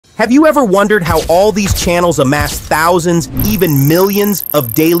Have you ever wondered how all these channels amass thousands, even millions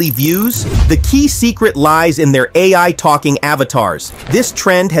of daily views? The key secret lies in their AI talking avatars. This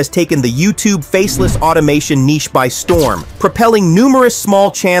trend has taken the YouTube faceless automation niche by storm, propelling numerous small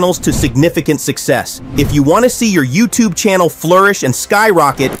channels to significant success. If you want to see your YouTube channel flourish and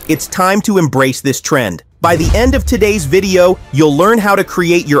skyrocket, it's time to embrace this trend. By the end of today's video, you'll learn how to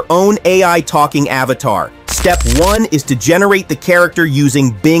create your own AI talking avatar. Step 1 is to generate the character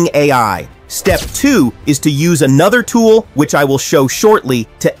using Bing AI. Step 2 is to use another tool, which I will show shortly,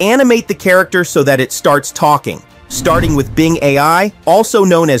 to animate the character so that it starts talking. Starting with Bing AI, also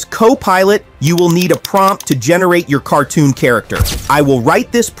known as Copilot, you will need a prompt to generate your cartoon character. I will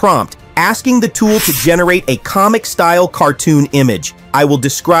write this prompt, asking the tool to generate a comic-style cartoon image. I will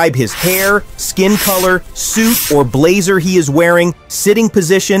describe his hair, skin color, suit or blazer he is wearing, sitting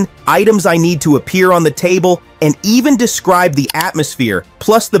position, items I need to appear on the table, and even describe the atmosphere,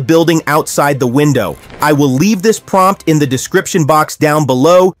 plus the building outside the window. I will leave this prompt in the description box down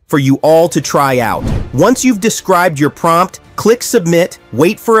below for you all to try out. Once you've described your prompt, click Submit,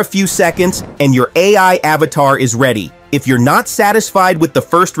 wait for a few seconds, and your AI avatar is ready. If you're not satisfied with the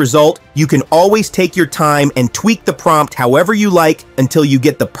first result, you can always take your time and tweak the prompt however you like until you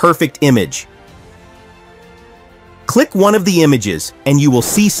get the perfect image. Click one of the images and you will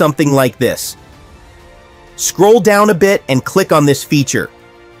see something like this. Scroll down a bit and click on this feature.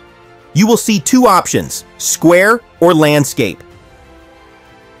 You will see two options, square or landscape.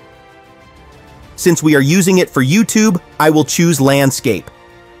 Since we are using it for YouTube, I will choose landscape.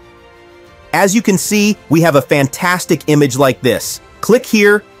 As you can see, we have a fantastic image like this. Click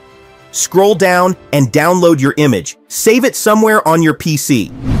here, scroll down, and download your image. Save it somewhere on your PC.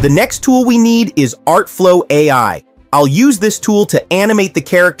 The next tool we need is Fliki.ai. I'll use this tool to animate the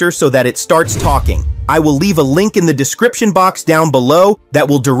character so that it starts talking. I will leave a link in the description box down below that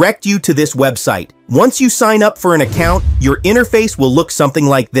will direct you to this website. Once you sign up for an account, your interface will look something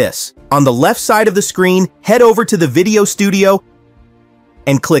like this. On the left side of the screen, head over to the video studio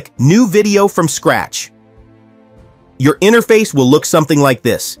and click New Video from Scratch. Your interface will look something like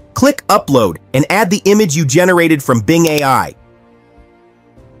this. Click Upload and add the image you generated from Bing AI.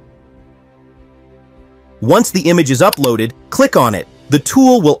 Once the image is uploaded, click on it. The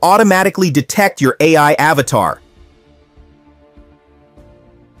tool will automatically detect your AI avatar.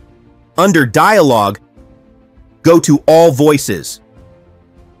 Under Dialogue, go to All Voices.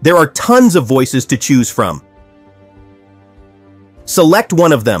 There are tons of voices to choose from. Select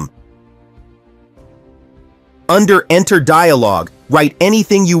one of them. Under Enter Dialogue, write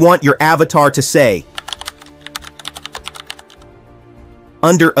anything you want your avatar to say.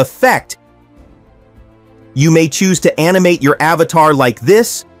 Under Effect, you may choose to animate your avatar like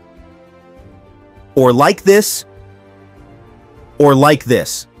this, or like this, or like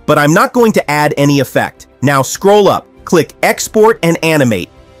this. But I'm not going to add any effect. Now scroll up, click Export and Animate.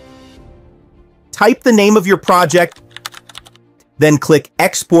 Type the name of your project, then click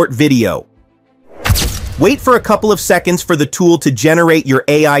Export Video. Wait for a couple of seconds for the tool to generate your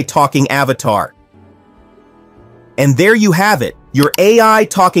AI talking avatar. And there you have it. Your AI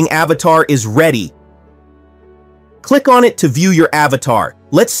talking avatar is ready. Click on it to view your avatar.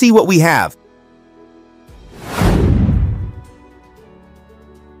 Let's see what we have.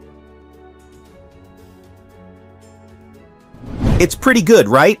 It's pretty good,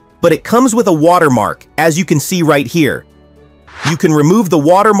 right? But it comes with a watermark, as you can see right here. You can remove the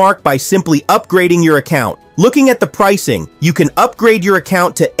watermark by simply upgrading your account. Looking at the pricing, you can upgrade your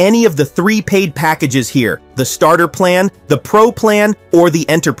account to any of the 3 paid packages here: the Starter Plan, the Pro Plan, or the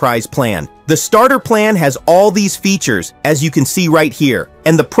Enterprise Plan. The Starter Plan has all these features, as you can see right here,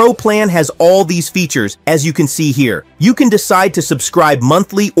 and the Pro Plan has all these features, as you can see here. You can decide to subscribe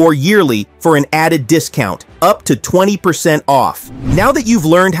monthly or yearly for an added discount, up to 20% off. Now that you've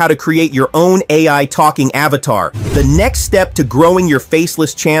learned how to create your own AI talking avatar, the next step to growing your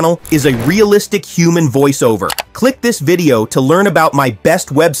faceless channel is a realistic human voiceover. Click this video to learn about my best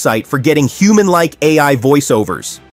website for getting human-like AI voiceovers.